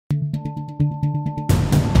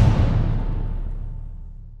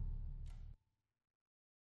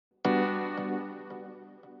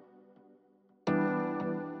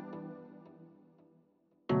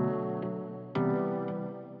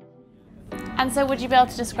And so would you be able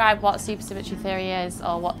to describe what supersymmetry theory is,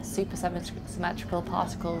 or what supersymmetrical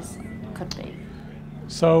particles could be?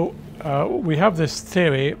 So we have this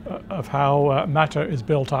theory of how matter is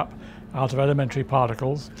built up out of elementary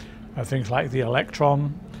particles, things like the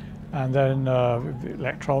electron, and then the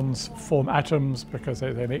electrons form atoms because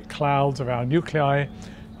they make clouds around nuclei,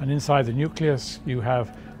 and inside the nucleus you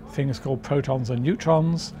have things called protons and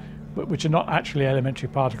neutrons, which are not actually elementary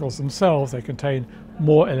particles themselves. They contain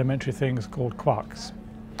more elementary things called quarks.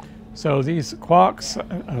 So these quarks,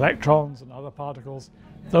 electrons and other particles,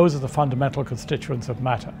 those are the fundamental constituents of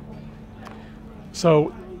matter.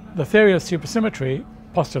 So the theory of supersymmetry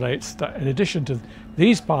postulates that in addition to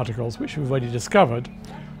these particles, which we've already discovered,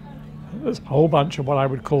 there's a whole bunch of what I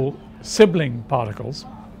would call sibling particles,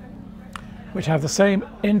 which have the same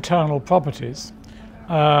internal properties,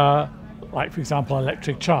 like, for example,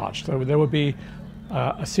 electric charge. So there would be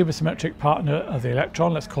a supersymmetric partner of the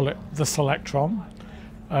electron, let's call it the selectron,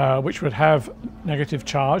 which would have negative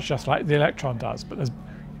charge, just like the electron does. But there's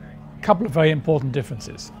a couple of very important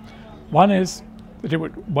differences. One is that it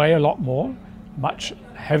would weigh a lot more, much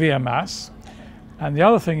heavier mass. And the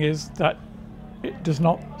other thing is that it does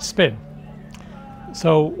not spin.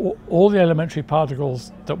 So all the elementary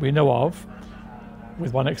particles that we know of,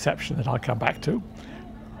 with one exception that I'll come back to,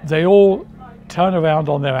 they all turn around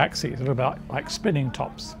on their axes, a little bit like spinning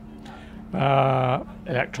tops.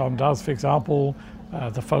 Electron does, for example.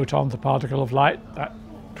 The photon, the particle of light, that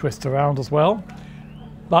twists around as well.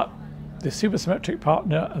 But the supersymmetric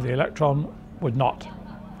partner of the electron would not.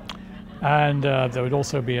 And there would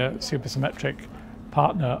also be a supersymmetric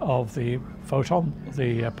partner of the photon,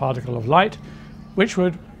 the particle of light, which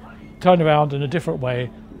would turn around in a different way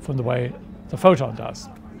from the way the photon does.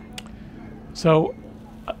 So,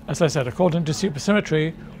 as I said, according to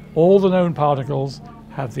supersymmetry, all the known particles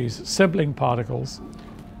have these sibling particles,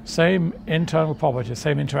 same internal properties,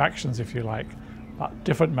 same interactions if you like, but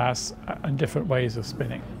different mass and different ways of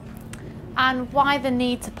spinning. And why the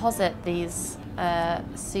need to posit these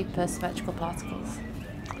supersymmetrical particles?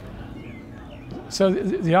 So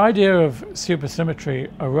the idea of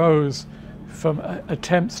supersymmetry arose from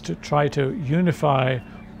attempts to try to unify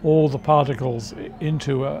all the particles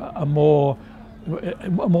into a more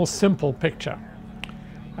simple picture.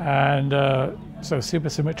 And so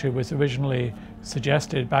supersymmetry was originally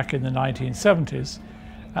suggested back in the 1970s.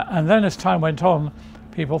 And then as time went on,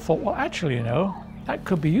 people thought, well, actually, you know, that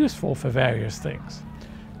could be useful for various things.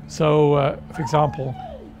 So, for example,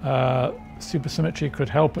 supersymmetry could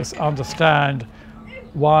help us understand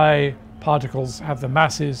why particles have the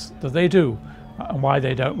masses that they do and why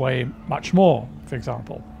they don't weigh much more, for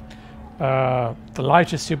example. The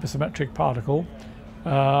lightest supersymmetric particle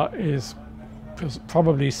is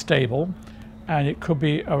probably stable, and it could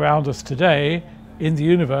be around us today in the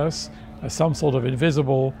universe as some sort of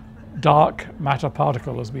invisible dark matter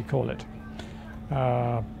particle, as we call it.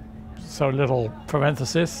 So a little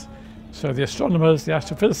parenthesis. So the astronomers, the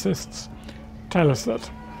astrophysicists tell us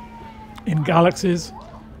that in galaxies,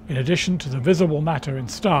 in addition to the visible matter in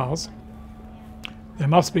stars, there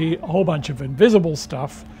must be a whole bunch of invisible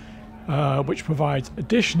stuff which provides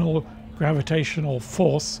additional gravitational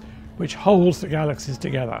force which holds the galaxies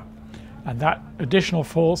together. And that additional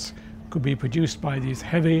force could be produced by these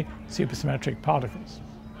heavy supersymmetric particles.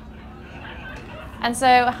 And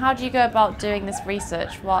so how do you go about doing this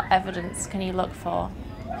research? What evidence can you look for?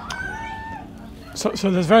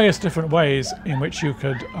 So there's various different ways in which you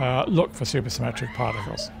could look for supersymmetric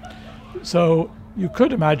particles. So you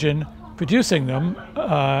could imagine producing them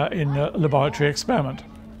in a laboratory experiment.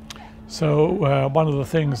 So one of the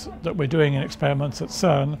things that we're doing in experiments at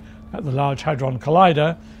CERN, at the Large Hadron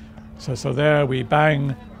Collider, so there we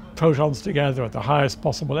bang protons together at the highest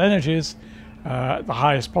possible energies, at the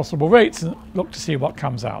highest possible rates, and look to see what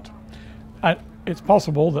comes out. And it's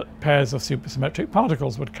possible that pairs of supersymmetric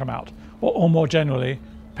particles would come out, or more generally,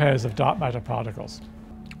 pairs of dark matter particles.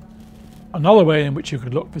 Another way in which you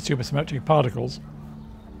could look for supersymmetric particles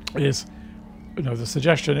is, the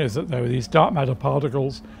suggestion is that there are these dark matter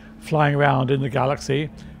particles flying around in the galaxy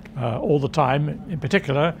all the time, in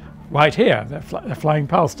particular right here. They're flying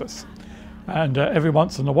past us. And every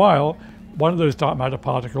once in a while, one of those dark matter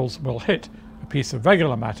particles will hit a piece of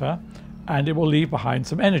regular matter and it will leave behind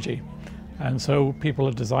some energy. And so people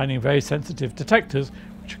are designing very sensitive detectors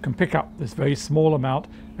which can pick up this very small amount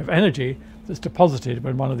of energy that's deposited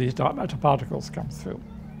when one of these dark matter particles comes through.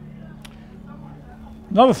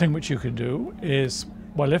 Another thing which you can do is,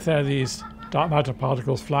 well, if there are these dark matter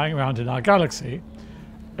particles flying around in our galaxy,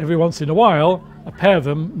 every once in a while a pair of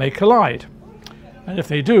them may collide. And if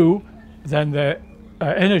they do, then their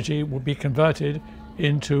energy will be converted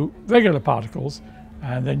into regular particles,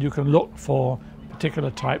 and then you can look for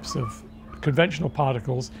particular types of conventional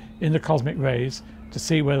particles in the cosmic rays to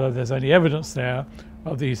see whether there's any evidence there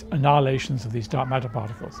of these annihilations of these dark matter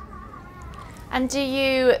particles. And do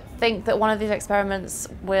you think that one of these experiments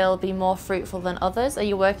will be more fruitful than others? Are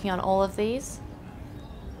you working on all of these?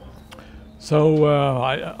 So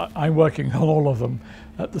I'm working on all of them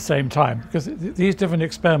at the same time, because these different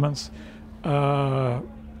experiments tell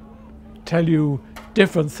you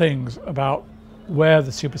different things about where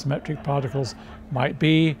the supersymmetric particles might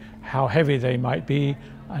be, how heavy they might be,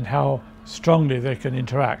 and how strongly they can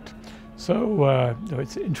interact. So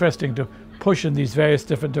it's interesting to push in these various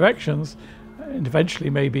different directions, and eventually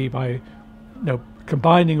maybe by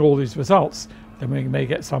combining all these results, then we may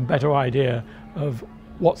get some better idea of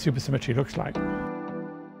what supersymmetry looks like.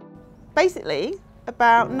 Basically,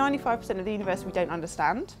 about 95% of the universe we don't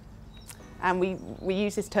understand, and we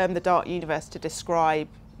use this term, the dark universe, to describe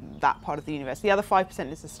that part of the universe. The other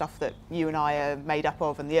 5% is the stuff that you and I are made up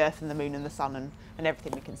of, and the Earth and the Moon and the Sun and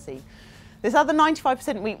everything we can see. This other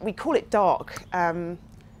 95%, we call it dark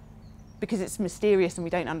because it's mysterious and we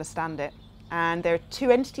don't understand it. And there are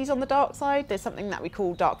two entities on the dark side. There's something that we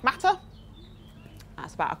call dark matter.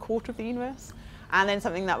 That's about a quarter of the universe. And then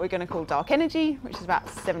something that we're going to call dark energy, which is about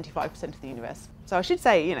 75% of the universe. So I should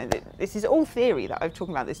say, this is all theory that I'm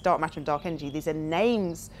talking about, this dark matter and dark energy. These are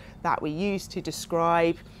names that we use to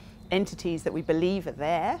describe entities that we believe are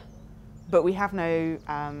there, but we have no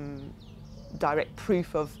direct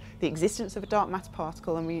proof of the existence of a dark matter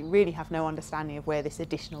particle, and we really have no understanding of where this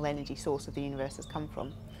additional energy source of the universe has come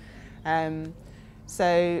from.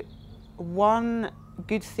 So one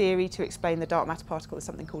good theory to explain the dark matter particle is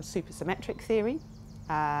something called supersymmetric theory,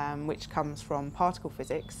 which comes from particle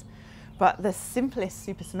physics. But the simplest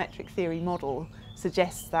supersymmetric theory model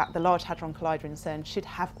suggests that the Large Hadron Collider in CERN should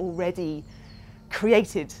have already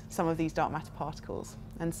created some of these dark matter particles.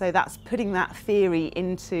 And so that's putting that theory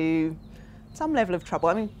into some level of trouble.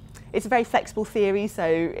 I mean, it's a very flexible theory, so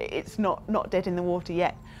it's not dead in the water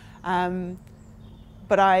yet.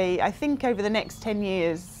 But I think over the next 10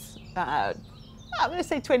 years, I'm going to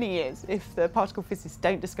say 20 years, if the particle physicists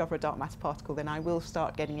don't discover a dark matter particle, then I will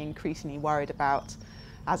start getting increasingly worried about,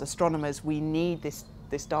 as astronomers, we need this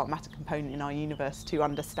dark matter component in our universe to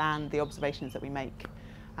understand the observations that we make.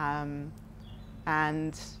 And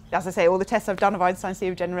as I say, all the tests I've done of Einstein's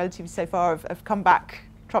theory of general relativity so far have come back.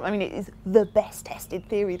 I mean, it is the best tested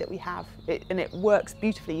theory that we have, and it works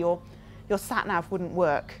beautifully. Your sat-nav wouldn't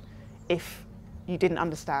work if you didn't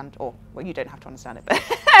understand, or, well, you don't have to understand it, but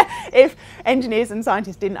if engineers and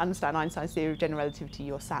scientists didn't understand Einstein's theory of general relativity,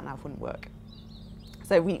 your sat-nav wouldn't work.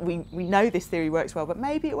 So we know this theory works well, but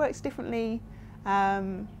maybe it works differently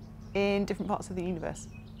in different parts of the universe.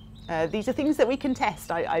 These are things that we can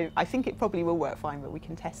test. I think it probably will work fine, but we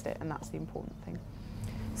can test it, and that's the important thing.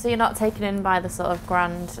 So you're not taken in by the sort of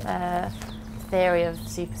grand theory of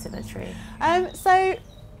supersymmetry? So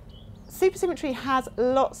supersymmetry has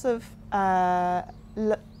lots of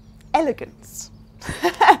elegance.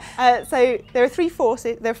 So there are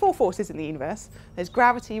four forces in the universe. There's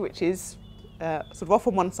gravity, which is sort of off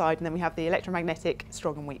on one side, and then we have the electromagnetic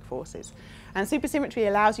strong and weak forces. And supersymmetry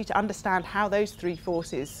allows you to understand how those three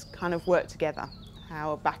forces kind of work together.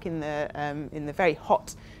 How back in the very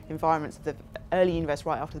hot environments of the early universe,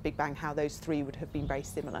 right after the Big Bang, how those three would have been very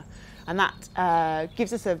similar. And that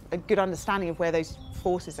gives us a good understanding of where those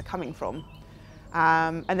forces are coming from.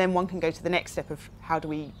 And then one can go to the next step of how do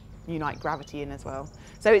we unite gravity in as well.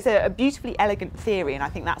 So it's a beautifully elegant theory, and I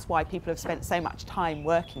think that's why people have spent so much time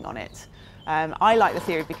working on it. I like the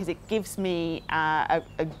theory because it gives me a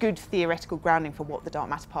good theoretical grounding for what the dark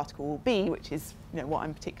matter particle will be, which is what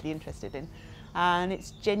I'm particularly interested in. And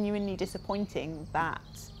it's genuinely disappointing that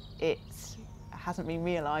it hasn't been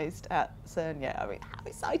realised at CERN yet. I mean, how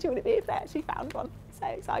exciting would it be if they actually found one? So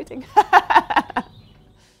exciting.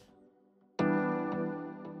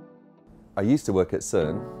 I used to work at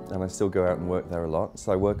CERN, and I still go out and work there a lot.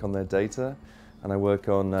 So I work on their data, and I work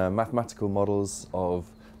on mathematical models of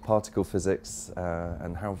particle physics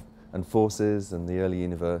and forces and the early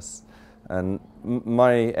universe. And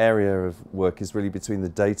my area of work is really between the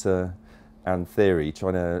data and theory,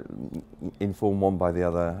 trying to inform one by the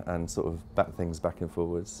other and sort of back things back and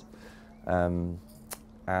forwards. And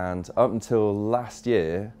up until last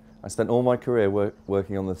year, I spent all my career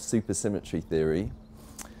working on the supersymmetry theory,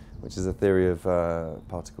 which is a theory of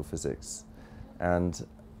particle physics. And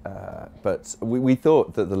but we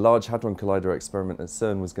thought that the Large Hadron Collider experiment at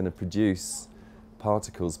CERN was going to produce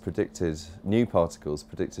new particles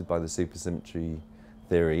predicted by the supersymmetry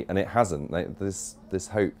theory, and it hasn't. This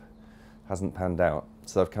hope hasn't panned out.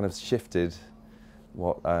 So I've kind of shifted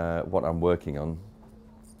what I'm working on.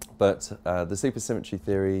 But the supersymmetry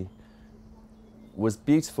theory was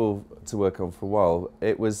beautiful to work on for a while.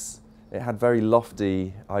 It had very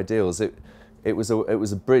lofty ideals. It was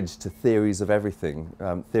a bridge to theories of everything,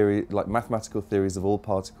 like mathematical theories of all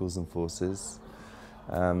particles and forces,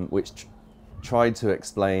 which tried to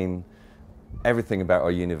explain everything about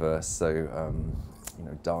our universe. So, you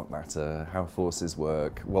know, dark matter, how forces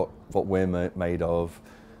work, what we're made of,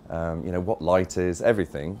 you know, what light is,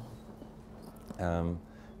 everything.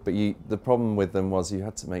 But the problem with them was you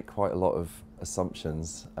had to make quite a lot of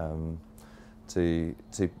assumptions to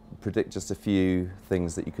predict just a few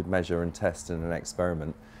things that you could measure and test in an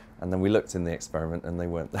experiment. And then we looked in the experiment and they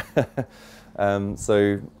weren't there.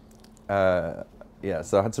 Yeah,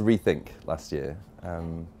 so I had to rethink last year.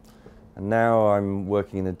 And now I'm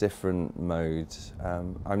working in a different mode.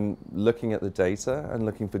 I'm looking at the data and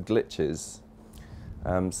looking for glitches.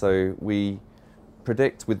 So we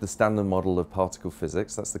predict with the standard model of particle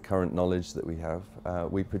physics, that's the current knowledge that we have.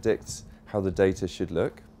 We predict how the data should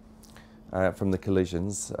look from the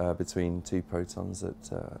collisions between two protons at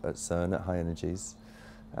CERN at high energies.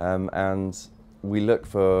 And we look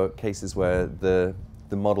for cases where the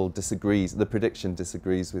model disagrees, the prediction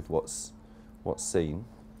disagrees with what's seen.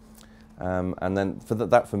 And then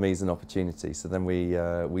that for me is an opportunity. So then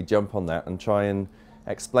we jump on that and try and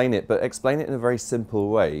explain it, but explain it in a very simple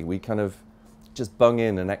way. We kind of just bung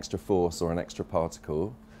in an extra force or an extra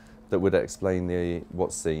particle that would explain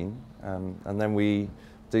what's seen, and then we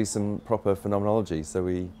do some proper phenomenology. So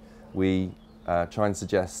we try and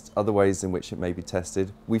suggest other ways in which it may be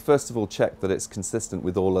tested. We first of all check that it's consistent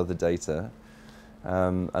with all other data,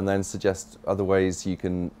 and then suggest other ways you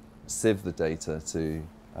can sieve the data to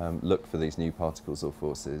look for these new particles or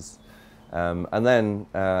forces, and then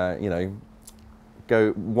you know,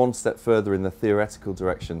 go one step further in the theoretical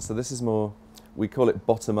direction. So this is more, we call it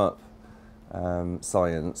bottom-up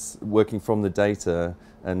science, working from the data,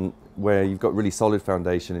 and where you've got really solid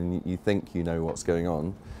foundation and you think you know what's going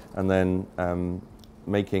on, and then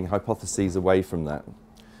making hypotheses away from that.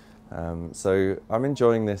 So I'm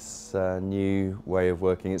enjoying this new way of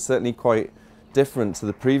working. It's certainly quite different to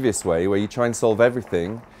the previous way, where you try and solve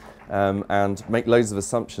everything and make loads of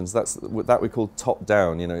assumptions. That we call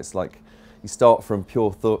top-down. You know, it's like you start from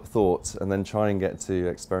pure thought and then try and get to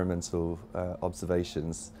experimental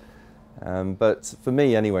observations. But for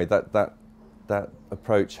me, anyway, that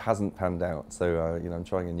approach hasn't panned out. So you know, I'm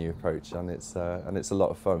trying a new approach, and it's a lot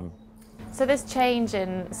of fun. So this change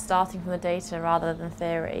in starting from the data rather than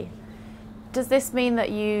theory, does this mean that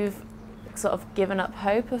you've sort of given up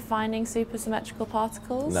hope of finding supersymmetrical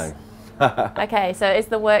particles? No. Okay, so is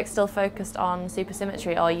the work still focused on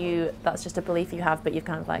supersymmetry, or that's just a belief you have, but you've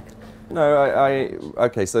kind of like... No,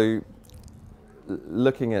 okay, so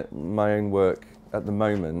looking at my own work at the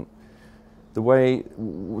moment, the way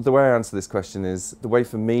I answer this question is, the way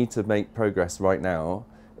for me to make progress right now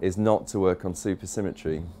is not to work on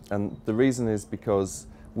supersymmetry. And the reason is because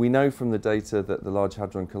we know from the data that the Large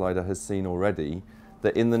Hadron Collider has seen already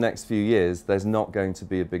that in the next few years there's not going to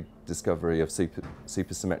be a big discovery of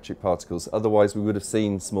supersymmetric particles. Otherwise we would have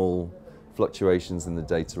seen small fluctuations in the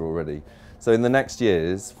data already. So in the next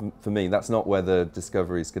years, for me, that's not where the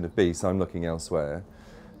discovery is going to be, so I'm looking elsewhere.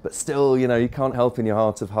 But still, you know, you can't help in your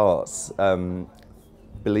heart of hearts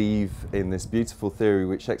believe in this beautiful theory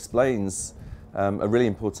which explains a really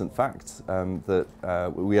important fact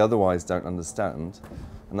that we otherwise don't understand.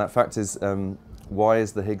 And that fact is, why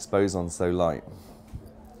is the Higgs boson so light?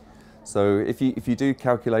 So if you do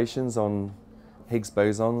calculations on Higgs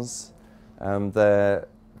bosons,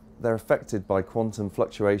 they're affected by quantum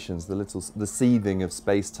fluctuations, the seething of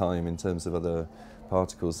space-time in terms of other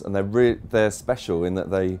particles, and they're special in that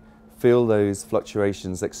they feel those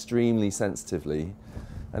fluctuations extremely sensitively.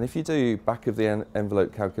 And if you do back of the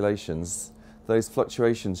envelope calculations, those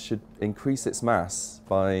fluctuations should increase its mass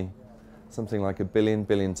by something like 1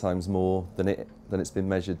 billion times more than it's been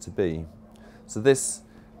measured to be. So this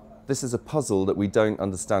is a puzzle that we don't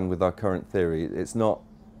understand with our current theory. It's not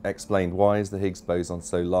explained. Why is the Higgs boson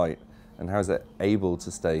so light, and how is it able to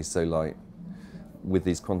stay so light with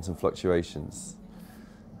these quantum fluctuations?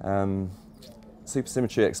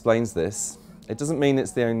 Supersymmetry explains this. It doesn't mean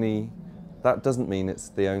it's the only. That doesn't mean it's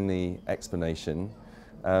the only explanation.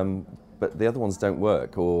 But the other ones don't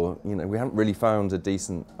work, or you know, we haven't really found a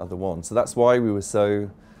decent other one. So that's why we were so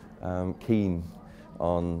keen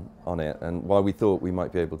on it, and why we thought we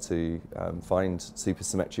might be able to find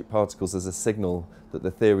supersymmetric particles as a signal that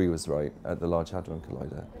the theory was right at the Large Hadron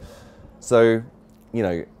Collider. So, you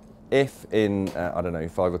know, if in, I don't know,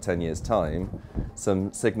 5 or 10 years' time,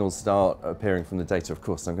 some signals start appearing from the data, of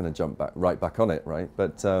course I'm going to jump right back on it, right?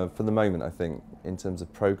 But for the moment, I think in terms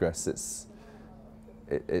of progress,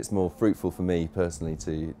 it's more fruitful for me personally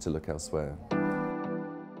to look elsewhere.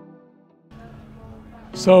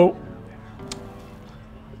 So,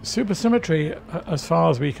 supersymmetry, as far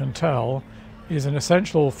as we can tell, is an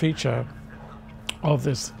essential feature of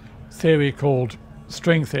this theory called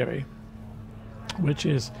string theory, which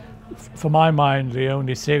is, for my mind, the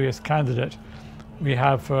only serious candidate we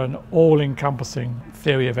have for an all-encompassing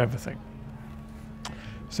theory of everything.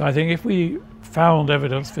 So I think if we found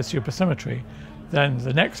evidence for supersymmetry, then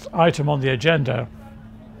the next item on the agenda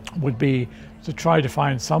would be to try to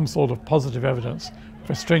find some sort of positive evidence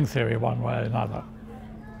for string theory one way or another.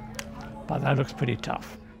 But that looks pretty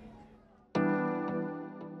tough.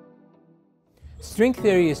 String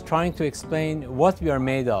theory is trying to explain what we are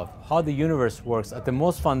made of, how the universe works at the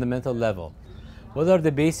most fundamental level. What are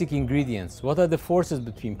the basic ingredients? What are the forces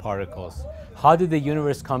between particles? How did the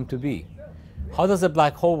universe come to be? How does a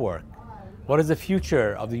black hole work? What does the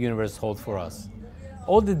future of the universe hold for us?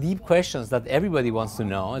 All the deep questions that everybody wants to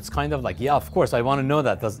know. It's kind of like, yeah, of course, I want to know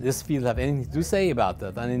that. Does this field have anything to say about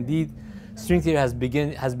that? And indeed, string theory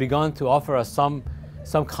has begun to offer us some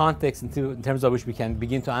context in terms of which we can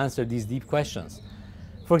begin to answer these deep questions.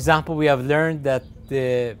 For example, we have learned that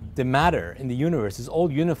the matter in the universe is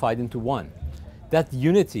all unified into one. That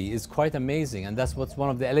unity is quite amazing, and that's what's one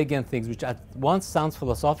of the elegant things, which at once sounds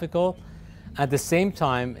philosophical, at the same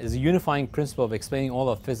time is a unifying principle of explaining all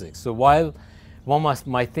of physics. So while one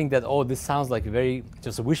might think that, oh, this sounds like very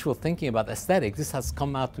just wishful thinking about aesthetics, this has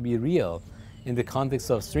come out to be real in the context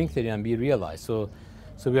of string theory and be realized. So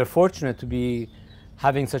we are fortunate to be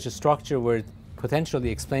having such a structure where it potentially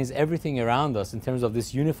explains everything around us in terms of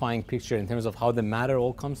this unifying picture, in terms of how the matter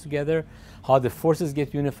all comes together, how the forces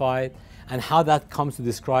get unified, and how that comes to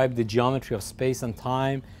describe the geometry of space and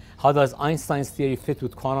time. How does Einstein's theory fit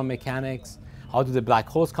with quantum mechanics? How do the black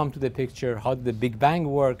holes come to the picture? How did the Big Bang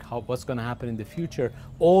work? What's going to happen in the future?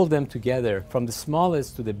 All of them together, from the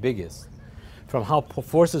smallest to the biggest, from how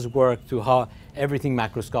forces work to how everything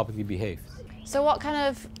macroscopically behaves. So what kind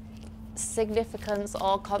of significance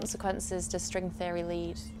or consequences does string theory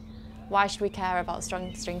lead? Why should we care about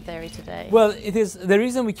string theory today? Well, it is the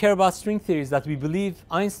reason we care about string theory is that we believe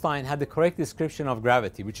Einstein had the correct description of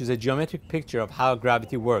gravity, which is a geometric picture of how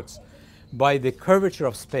gravity works by the curvature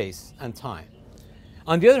of space and time.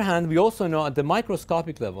 On the other hand, we also know at the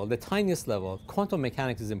microscopic level, the tiniest level, quantum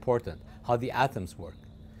mechanics is important, how the atoms work.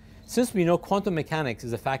 Since we know quantum mechanics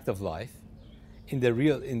is a fact of life in the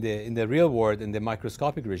real world, in the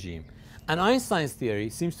microscopic regime, and Einstein's theory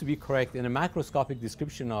seems to be correct in a macroscopic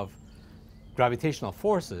description of gravitational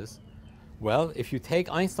forces, well, if you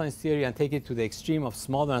take Einstein's theory and take it to the extreme of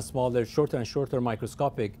smaller and smaller, shorter and shorter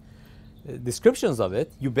microscopic descriptions of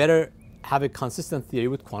it, you better have a consistent theory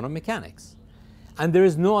with quantum mechanics. And there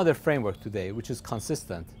is no other framework today which is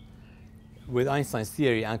consistent with Einstein's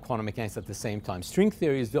theory and quantum mechanics at the same time. String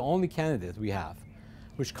theory is the only candidate we have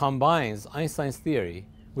which combines Einstein's theory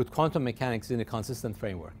with quantum mechanics in a consistent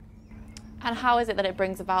framework. And how is it that it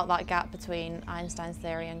brings about that gap between Einstein's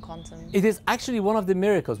theory and quantum? It is actually one of the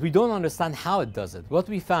miracles. We don't understand how it does it. What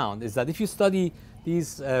we found is that if you study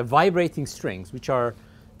these vibrating strings, which are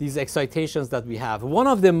these excitations that we have, one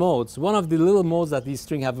of the little modes that these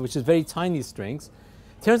strings have, which is very tiny strings,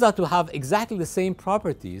 turns out to have exactly the same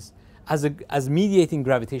properties as mediating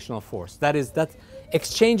gravitational force. That is, that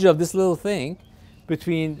exchange of this little thing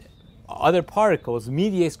between other particles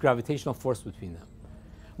mediates gravitational force between them.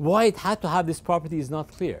 Why it had to have this property is not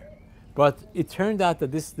clear, but it turned out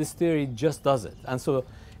that this theory just does it. And so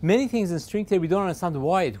many things in string theory we don't understand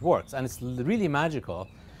why it works, and it's really magical.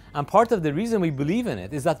 And part of the reason we believe in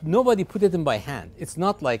it is that nobody put it in by hand. It's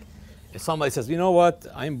not like if somebody says, you know what,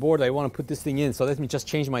 I'm bored, I want to put this thing in, so let me just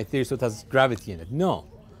change my theory so it has gravity in it. No.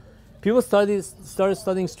 People started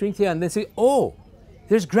studying string theory and they say, oh,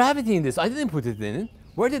 there's gravity in this, I didn't put it in.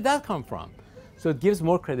 Where did that come from? So it gives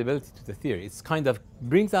more credibility to the theory. It's kind of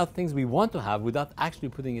brings out things we want to have without actually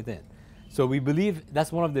putting it in. So we believe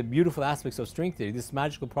that's one of the beautiful aspects of string theory, this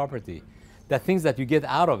magical property, that things that you get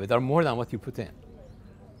out of it are more than what you put in.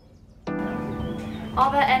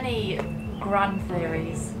 Are there any grand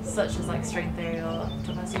theories, such as like string theory or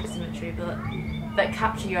supersymmetry, that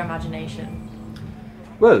capture your imagination?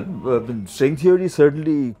 Well, string theory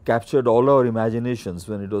certainly captured all our imaginations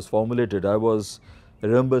when it was formulated. I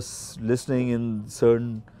remember listening in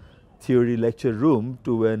CERN theory lecture room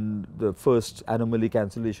to when the first anomaly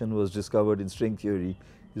cancellation was discovered in string theory.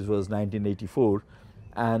 This was 1984,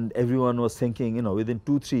 and everyone was thinking, you know, within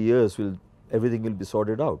 2-3 years everything will be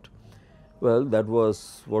sorted out. Well, that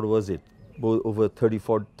was, what was it, over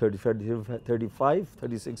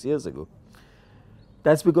 36 years ago.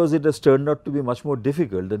 That's because it has turned out to be much more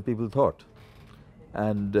difficult than people thought.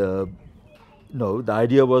 And no, the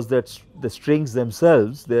idea was that the strings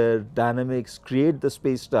themselves, their dynamics create the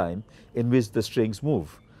space-time in which the strings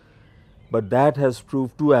move. But that has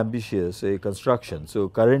proved too ambitious a construction. So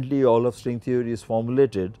currently all of string theory is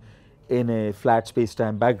formulated in a flat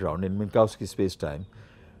space-time background, in Minkowski space-time,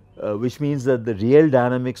 which means that the real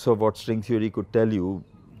dynamics of what string theory could tell you,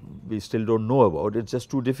 we still don't know about. It's just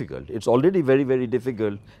too difficult. It's already very, very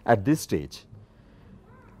difficult at this stage.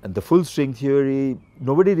 And the full string theory,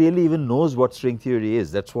 nobody really even knows what string theory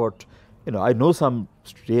is. That's what, I know some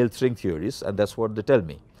real string theories, and that's what they tell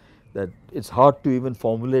me, that it's hard to even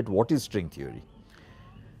formulate what is string theory.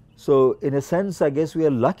 So in a sense, I guess we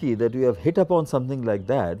are lucky that we have hit upon something like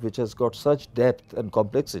that, which has got such depth and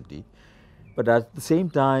complexity, but at the same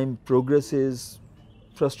time, progress is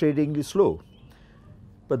frustratingly slow.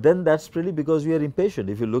 But then that's really because we are impatient.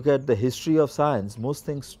 If you look at the history of science, most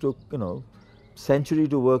things took, century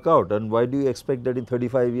to work out, and why do you expect that in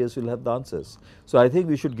 35 years you'll have the answers? So I think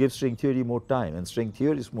we should give string theory more time and string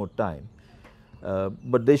theories more time.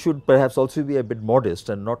 But they should perhaps also be a bit modest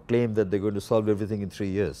and not claim that they're going to solve everything in 3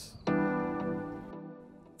 years.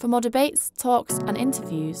 For more debates, talks and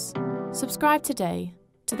interviews, subscribe today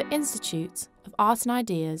to the Institute of Art and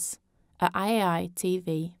Ideas at IAI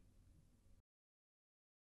TV.